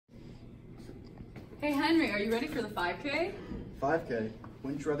Hey Henry, are you ready for the 5K? 5K?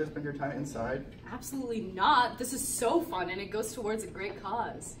 Wouldn't you rather spend your time inside? Absolutely not. This is so fun and it goes towards a great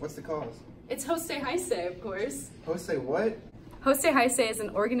cause. What's the cause? It's Hoste Heise, of course. Hoste what? Hoste Heise is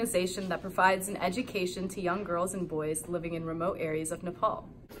an organization that provides an education to young girls and boys living in remote areas of Nepal.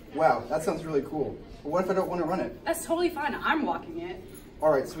 Wow, that sounds really cool. But what if I don't want to run it? That's totally fine. I'm walking it.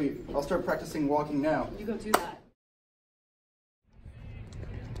 Alright, sweet. I'll start practicing walking now. You go do that.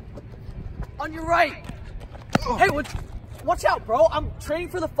 On your right! Oh. Hey, watch out, bro. I'm training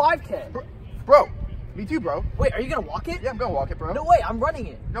for the 5K. Bro, me too, bro. Wait, are you gonna walk it? Yeah, I'm gonna walk it, bro. No way, I'm running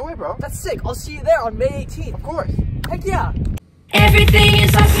it. No way, bro. That's sick. I'll see you there on May 18th. Of course. Heck yeah. Everything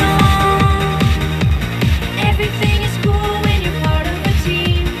is awesome.